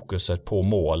här fokuset på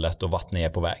målet och vart ni är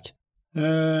på väg?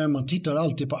 Man tittar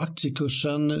alltid på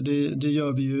aktiekursen, det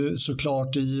gör vi ju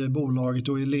såklart i bolaget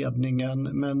och i ledningen,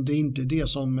 men det är inte det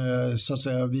som så att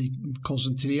säga vi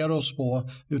koncentrerar oss på,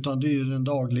 utan det är ju den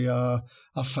dagliga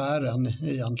affären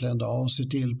egentligen då, och se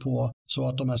till på så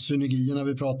att de här synergierna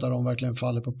vi pratar om verkligen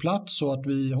faller på plats så att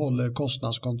vi håller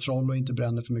kostnadskontroll och inte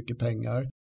bränner för mycket pengar.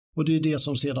 Och det är det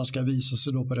som sedan ska visa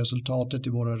sig då på resultatet i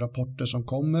våra rapporter som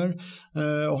kommer.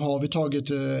 Och har vi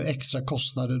tagit extra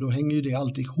kostnader då hänger ju det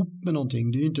alltid ihop med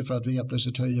någonting. Det är ju inte för att vi helt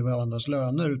plötsligt höjer varandras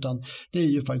löner, utan det är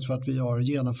ju faktiskt för att vi har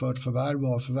genomfört förvärv och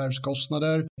har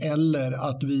förvärvskostnader, eller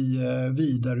att vi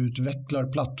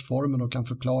vidareutvecklar plattformen och kan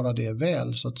förklara det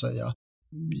väl så att säga.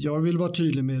 Jag vill vara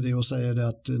tydlig med det och säga det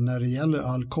att när det gäller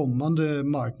all kommande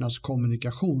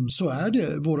marknadskommunikation så är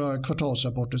det våra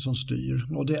kvartalsrapporter som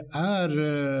styr, och det är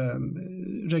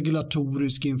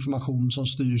regulatorisk information som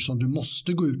styr som du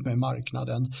måste gå ut med i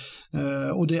marknaden,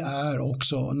 och det är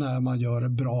också när man gör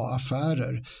bra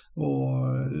affärer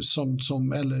och sånt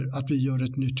eller att vi gör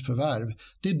ett nytt förvärv.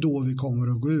 Det är då vi kommer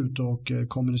att gå ut och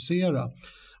kommunicera.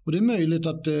 Och det är möjligt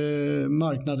att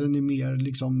marknaden är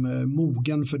mer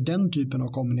mogen för den typen av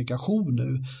kommunikation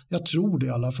nu. Jag tror det i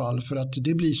alla fall, för att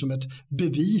det blir som ett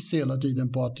bevis hela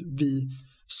tiden på att vi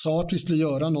sa att vi skulle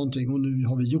göra någonting och nu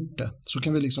har vi gjort det. Så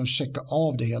kan vi checka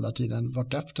av det hela tiden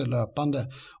vartefter löpande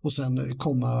och sen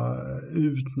komma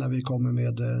ut när vi kommer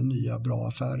med nya bra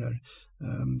affärer.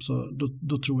 Så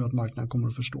då tror jag att marknaden kommer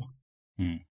att förstå.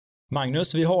 Mm.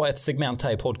 Magnus, vi har ett segment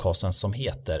här i podcasten som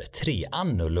heter 3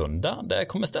 annorlunda, där jag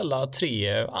kommer ställa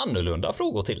 3 annorlunda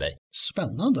frågor till dig.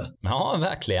 Spännande. Ja,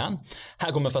 verkligen.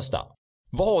 Här kommer första.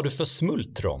 Vad har du för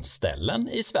smultronställen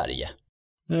i Sverige?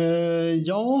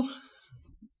 Ja,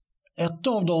 ett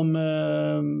av de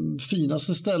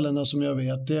finaste ställena som jag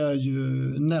vet, det är ju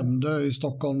Nämndö i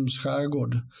Stockholms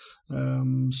skärgård,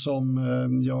 som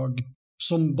jag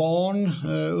som barn,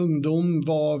 ungdom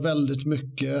var väldigt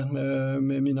mycket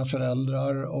med mina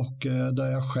föräldrar, och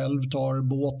där jag själv tar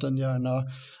båten gärna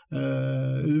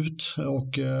ut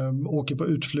och åker på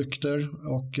utflykter.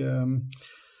 Och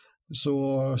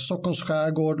så Stockholms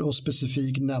skärgård och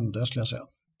specifikt Nämndö skulle jag säga.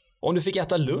 Om du fick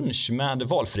äta lunch med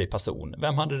valfri person,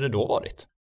 vem hade det då varit?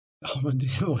 Ja, men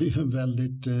det var ju en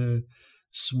väldigt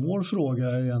svår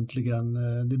fråga egentligen.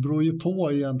 Det beror ju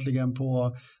på egentligen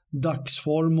på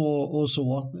dagsform och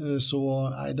så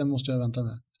nej, den måste jag vänta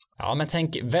med. Ja, men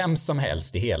tänk vem som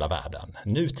helst i hela världen.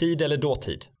 Nutid eller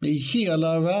dåtid? I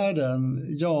hela världen,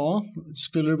 ja,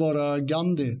 skulle det vara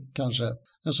Gandhi kanske.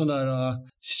 En sån där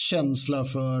känsla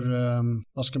för,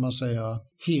 vad ska man säga,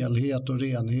 helhet och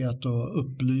renhet och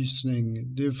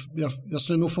upplysning. Jag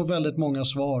skulle nog få väldigt många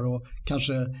svar och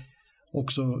kanske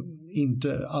också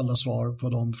inte alla svar på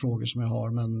de frågor som jag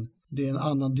har, men det är en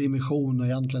annan dimension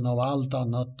egentligen av allt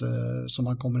annat som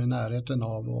man kommer i närheten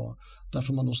av, och där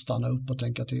får man nog stanna upp och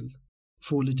tänka till.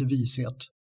 Få lite vishet.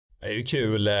 Det är ju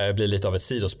kul, det blir lite av ett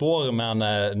sidospår, men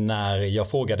när jag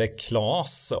frågade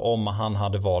Claes om han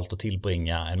hade valt att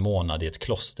tillbringa en månad i ett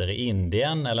kloster i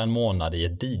Indien eller en månad i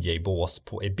ett DJ-bås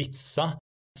på Ibiza,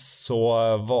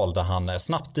 så valde han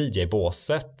snabbt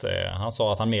DJ-båset. Han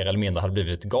sa att han mer eller mindre hade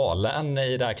blivit galen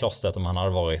i det här klostret om han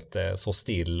hade varit så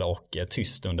still och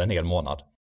tyst under en hel månad.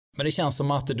 Men det känns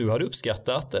som att du hade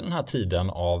uppskattat den här tiden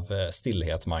av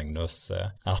stillhet, Magnus,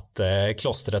 att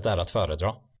klostret är att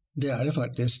föredra. Det är det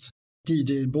faktiskt.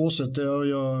 DJ-båset, det har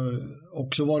jag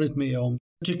också varit med om.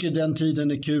 Jag tycker den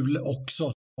tiden är kul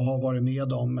också och har varit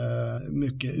med om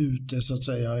mycket ute så att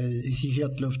säga i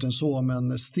hetluften så,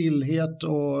 men stillhet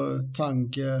och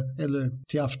tanke eller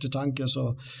till eftertanke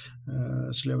så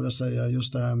skulle jag vilja säga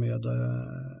just det här med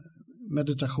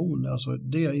meditation, alltså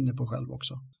det är jag inne på själv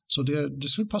också. Så det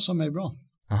skulle passa mig bra.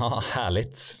 Ja,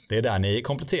 härligt. Det är där ni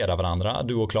kompletterar varandra,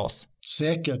 du och Claes.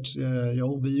 Säkert.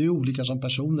 Jo, vi är ju olika som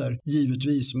personer,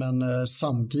 givetvis, men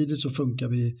samtidigt så funkar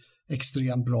vi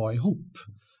extremt bra ihop.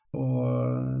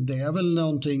 Och det är väl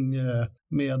någonting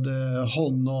med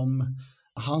honom,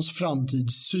 hans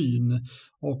framtidssyn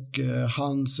och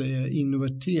hans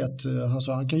innovatet.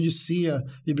 Alltså han kan ju se,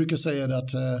 vi brukar säga det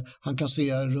att han kan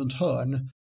se runt hörn.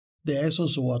 Det är som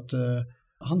så att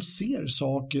han ser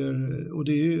saker och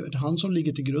det är ju han som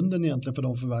ligger till grunden egentligen för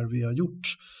de förvärv vi har gjort.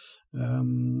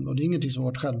 Och det är ingenting som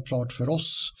har varit självklart för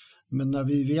oss. Men när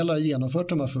vi väl har genomfört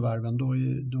de här förvärven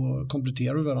då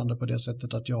kompletterar vi varandra på det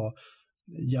sättet att jag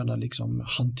gärna liksom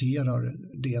hanterar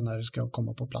det när det ska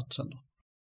komma på platsen.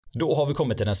 Då har vi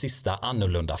kommit till den sista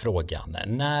annorlunda frågan.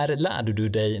 När lärde du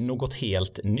dig något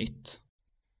helt nytt?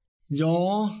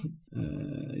 Ja,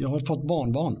 jag har fått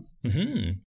barnbarn.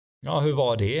 Mm-hmm. Ja, hur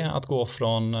var det att gå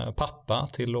från pappa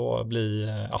till att bli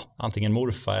antingen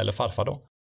morfar eller farfar då?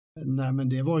 Nej, men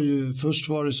det var ju, först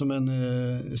var det som en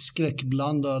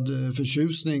skräckblandad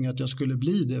förtjusning att jag skulle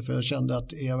bli det, för jag kände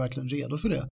att är jag verkligen redo för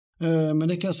det? Men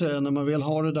det kan jag säga, när man väl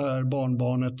har det där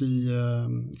barnbarnet i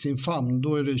sin famn,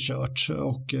 då är det kört.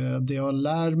 Och det jag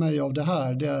lär mig av det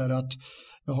här, det är att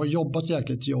jag har jobbat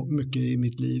jäkligt mycket i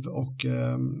mitt liv och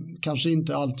kanske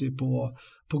inte alltid på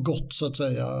gott så att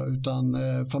säga, utan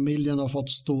familjen har fått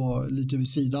stå lite vid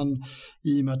sidan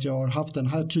i och med att jag har haft den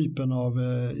här typen av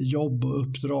jobb och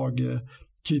uppdrag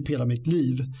typ hela mitt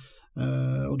liv.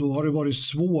 Och då har det varit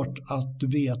svårt att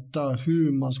veta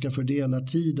hur man ska fördela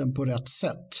tiden på rätt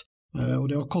sätt. Och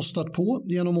det har kostat på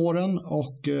genom åren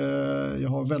och jag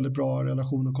har väldigt bra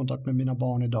relation och kontakt med mina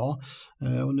barn idag.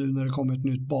 Och nu när det kommer ett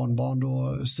nytt barnbarn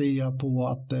då ser jag på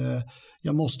att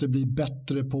jag måste bli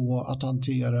bättre på att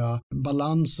hantera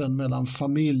balansen mellan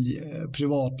familj,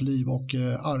 privatliv och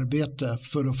arbete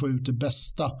för att få ut det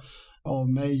bästa av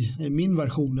mig, i min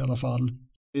version i alla fall.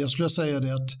 Jag skulle säga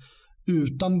det att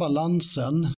utan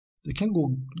balansen, det kan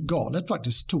gå galet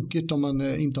faktiskt, tokigt om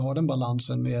man inte har den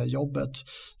balansen med jobbet.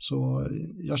 Så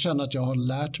jag känner att jag har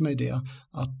lärt mig det,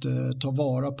 att ta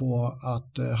vara på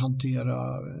att hantera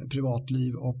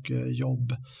privatliv och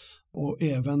jobb. Och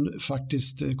även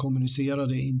faktiskt kommunicera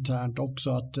det internt också,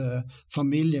 att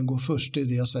familjen går först, i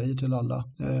det jag säger till alla.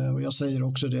 Och jag säger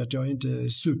också det att jag är inte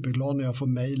superglad när jag får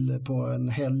mejl på en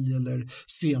helg eller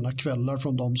sena kvällar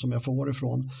från dem som jag får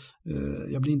ifrån.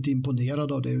 Jag blir inte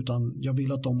imponerad av det, utan jag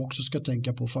vill att de också ska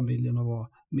tänka på familjen och vara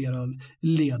mer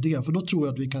lediga, för då tror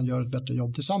jag att vi kan göra ett bättre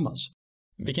jobb tillsammans.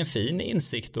 Vilken fin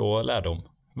insikt och lärdom,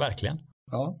 verkligen.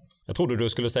 Ja. Jag trodde du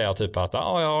skulle säga typ att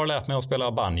jag har lärt mig att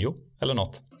spela banjo eller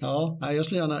något. Ja, jag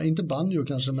skulle gärna, inte banjo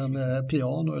kanske, men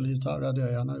piano eller gitarr hade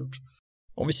jag gärna gjort.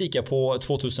 Om vi kikar på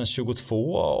 2022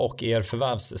 och er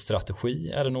förvärvsstrategi,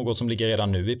 är det något som ligger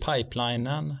redan nu i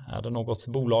pipelinen? Är det något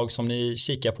bolag som ni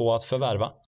kikar på att förvärva?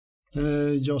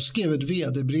 Jag skrev ett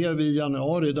vd-brev i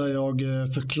januari där jag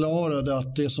förklarade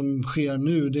att det som sker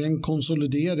nu, det är en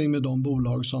konsolidering med de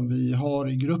bolag som vi har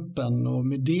i gruppen, och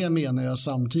med det menar jag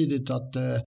samtidigt att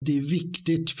det är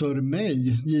viktigt för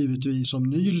mig, givetvis som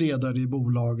ny ledare i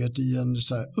bolaget, i en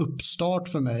så här uppstart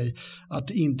för mig,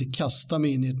 att inte kasta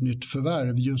mig in i ett nytt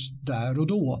förvärv just där och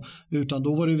då, utan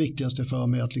då var det viktigaste för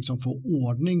mig att liksom få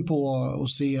ordning på och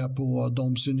se på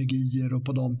de synergier och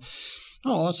på de,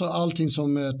 ja, alltså allting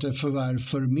som ett förvärv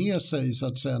för med sig så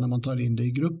att säga när man tar in det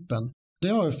i gruppen. Det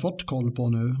har jag fått koll på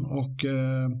nu, och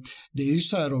det är ju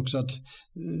så här också att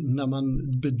när man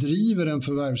bedriver en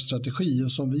förvärvsstrategi,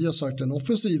 och som vi har sagt en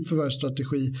offensiv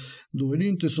förvärvsstrategi, då är det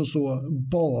inte så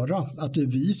bara att det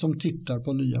är vi som tittar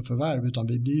på nya förvärv, utan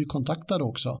vi blir ju kontaktade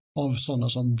också av sådana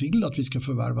som vill att vi ska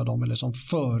förvärva dem eller som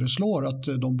föreslår att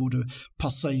de borde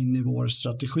passa in i vår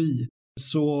strategi.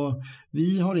 Så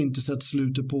vi har inte sett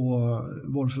slutet på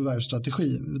vår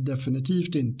förvärvsstrategi,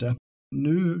 definitivt inte.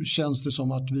 Nu känns det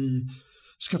som att vi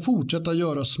ska fortsätta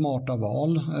göra smarta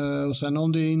val. Och sen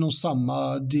om det är inom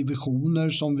samma divisioner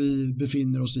som vi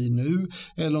befinner oss i nu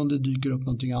eller om det dyker upp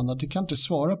någonting annat, det kan jag inte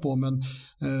svara på, men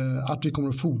att vi kommer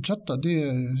att fortsätta, det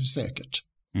är säkert.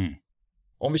 Mm.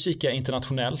 Om vi kikar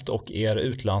internationellt och er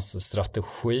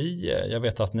utlandsstrategi, jag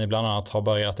vet att ni bland annat har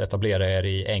börjat etablera er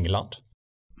i England.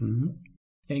 Mm.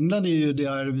 England är ju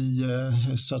där vi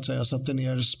så att säga satte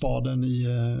ner spaden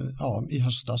i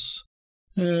höstas.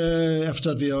 Efter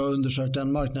att vi har undersökt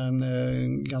den marknaden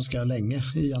ganska länge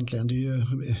egentligen. Det är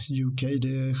ju UK, det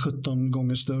är 17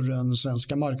 gånger större än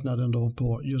svenska marknaden då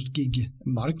på just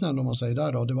gig-marknaden om man säger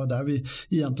där då. Det var där vi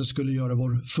egentligen skulle göra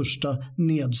vår första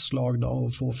nedslag då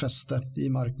och få fäste i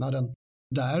marknaden.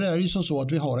 Där är det ju som så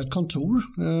att vi har ett kontor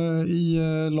i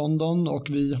London och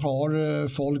vi har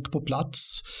folk på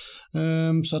plats.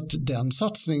 Så att den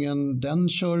satsningen, den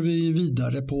kör vi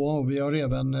vidare på, och vi har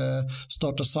även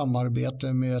startat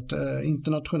samarbete med ett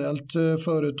internationellt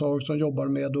företag som jobbar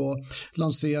med att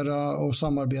lansera och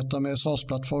samarbeta med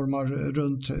SaaS-plattformar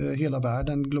runt hela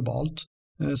världen globalt.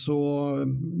 Så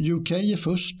UK är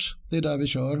först, det är där vi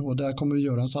kör, och där kommer vi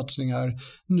göra en satsning här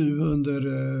nu under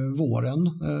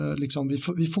våren.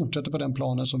 Vi fortsätter på den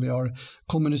planen som vi har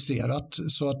kommunicerat,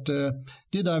 så att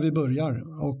det är där vi börjar,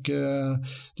 och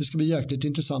det ska bli jäkligt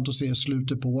intressant att se i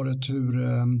slutet på året hur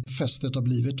fästet har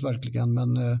blivit verkligen, men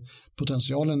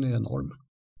potentialen är enorm.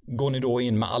 Går ni då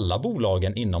in med alla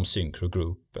bolagen inom Syncro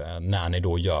Group när ni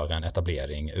då gör en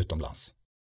etablering utomlands?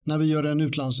 När vi gör en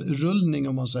utlandsrullning,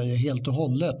 om man säger helt och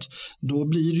hållet, då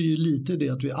blir det ju lite det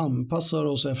att vi anpassar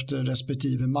oss efter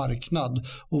respektive marknad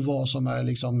och vad som är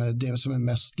liksom det som är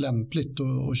mest lämpligt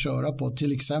att köra på.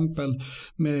 Till exempel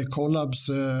med Collabs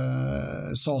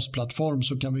SaaS-plattform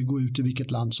så kan vi gå ut i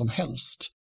vilket land som helst.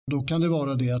 Då kan det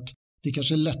vara det att det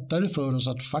kanske är lättare för oss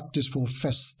att faktiskt få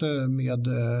fäste med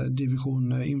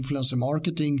division influencer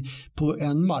marketing på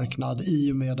en marknad,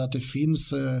 i och med att det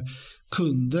finns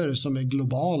kunder som är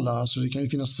globala. Så det kan ju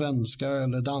finnas svenska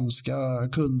eller danska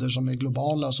kunder som är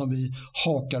globala som vi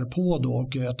hakar på då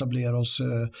och etablerar oss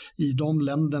i de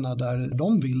länderna där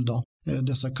de vill då,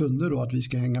 dessa kunder då, att vi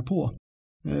ska hänga på.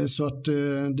 Så att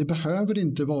det behöver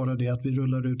inte vara det att vi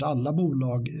rullar ut alla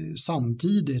bolag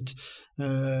samtidigt,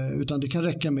 utan det kan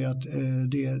räcka med att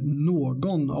det är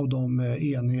någon av de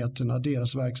enheterna,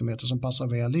 deras verksamheter som passar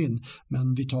väl in,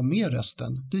 men vi tar med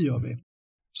resten, det gör vi.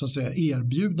 Så att säga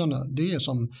erbjudandena, det är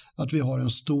som att vi har en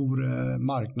stor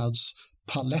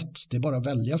marknadspalett, det är bara att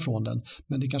välja från den,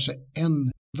 men det är kanske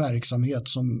en verksamhet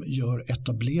som gör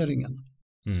etableringen.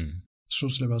 Så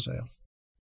skulle jag säga.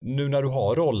 Nu när du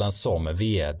har rollen som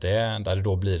vd, där det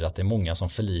då blir att det är många som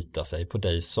förlitar sig på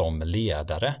dig som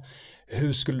ledare,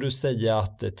 hur skulle du säga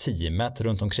att teamet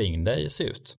runt omkring dig ser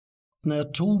ut? När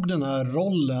jag tog den här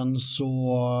rollen så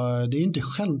det är inte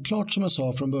självklart, som jag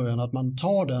sa från början, att man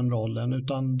tar den rollen,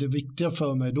 utan det viktiga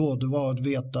för mig då det var att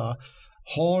veta,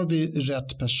 har vi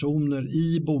rätt personer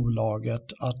i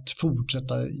bolaget att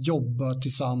fortsätta jobba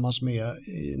tillsammans med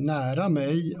nära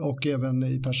mig och även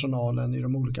i personalen i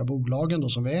de olika bolagen då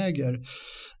som vi äger.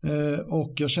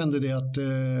 Och jag kände det att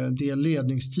det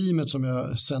ledningsteamet som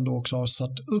jag sen då också har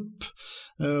satt upp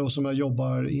och som jag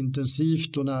jobbar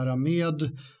intensivt och nära med,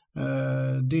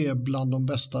 det är bland de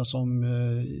bästa som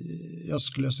jag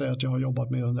skulle säga att jag har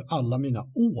jobbat med under alla mina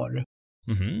år.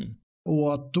 Mm-hmm.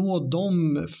 Och att då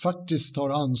de faktiskt har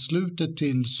anslutit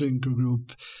till Syncro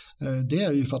Group, det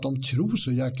är ju för att de tror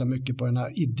så jäkla mycket på den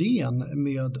här idén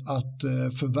med att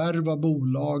förvärva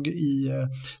bolag i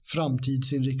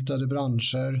framtidsinriktade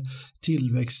branscher,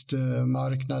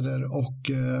 tillväxtmarknader,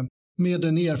 och med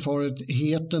den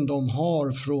erfarenheten de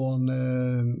har från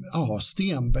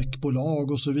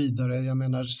Stenbeckbolag och så vidare. Jag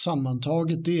menar,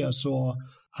 sammantaget det så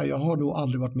jag har nog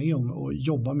aldrig varit med om att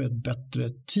jobba med ett bättre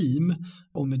team,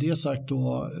 och med det sagt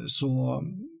då, så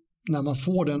när man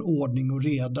får den ordning och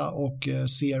reda och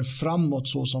ser framåt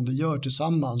så som vi gör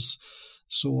tillsammans,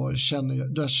 så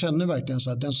jag känner verkligen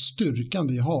så att den styrkan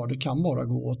vi har, det kan bara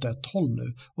gå åt ett håll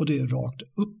nu, och det är rakt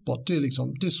uppåt. Det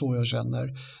är så jag känner.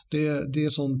 Det är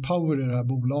sån power i det här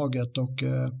bolaget, och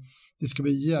det ska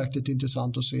bli jäkligt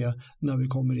intressant att se när vi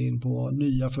kommer in på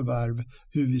nya förvärv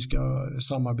hur vi ska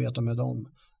samarbeta med dem.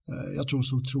 Jag tror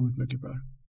så otroligt mycket på det här.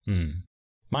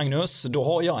 Magnus, då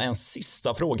har jag en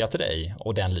sista fråga till dig,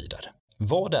 och den lyder: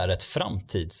 vad är ett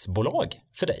framtidsbolag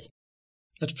för dig?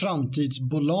 Ett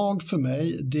framtidsbolag för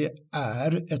mig, det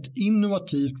är ett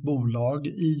innovativt bolag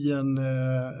i en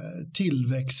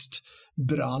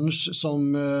tillväxtbransch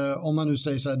som, om man nu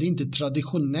säger så här, det är inte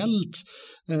traditionellt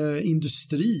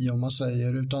industri om man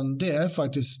säger, utan det är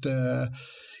faktiskt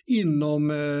inom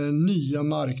nya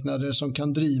marknader som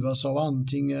kan drivas av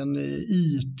antingen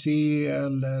IT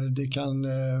eller det kan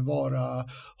vara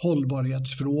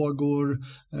hållbarhetsfrågor.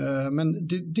 Men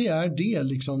det är det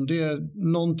liksom. Det är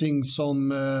någonting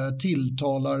som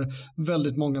tilltalar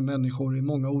väldigt många människor i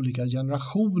många olika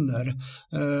generationer.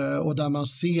 Och där man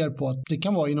ser på att det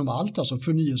kan vara inom allt, alltså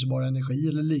förnyelsebar energi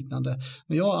eller liknande.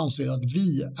 Men jag anser att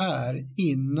vi är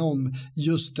inom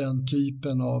just den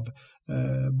typen av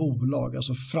bolag,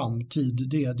 alltså framtid,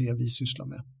 det är det vi sysslar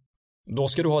med. Då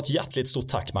ska du ha ett hjärtligt stort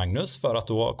tack, Magnus, för att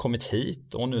du har kommit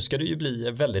hit, och nu ska det ju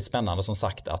bli väldigt spännande som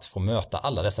sagt att få möta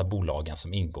alla dessa bolagen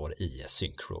som ingår i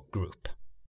Syncro Group.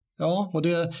 Ja, och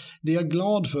det är jag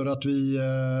glad för att vi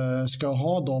ska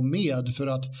ha dem med, för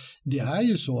att det är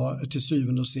ju så till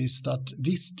syvende och sist att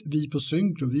visst, vi på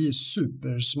Syncro, vi är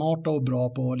supersmarta och bra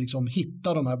på att liksom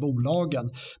hitta de här bolagen,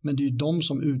 men det är ju de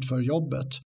som utför jobbet.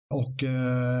 Och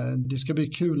det ska bli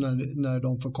kul när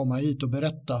de får komma hit och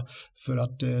berätta, för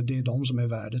att det är de som är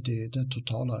värdet i den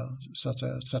totala, så att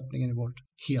säga, sättningen i vårt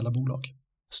hela bolag.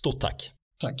 Stort tack.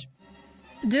 Tack.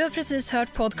 Du har precis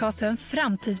hört podcasten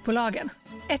Framtidsbolagen.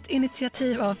 Ett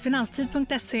initiativ av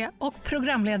finanstid.se och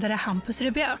programledare Hampus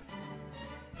Rebieu.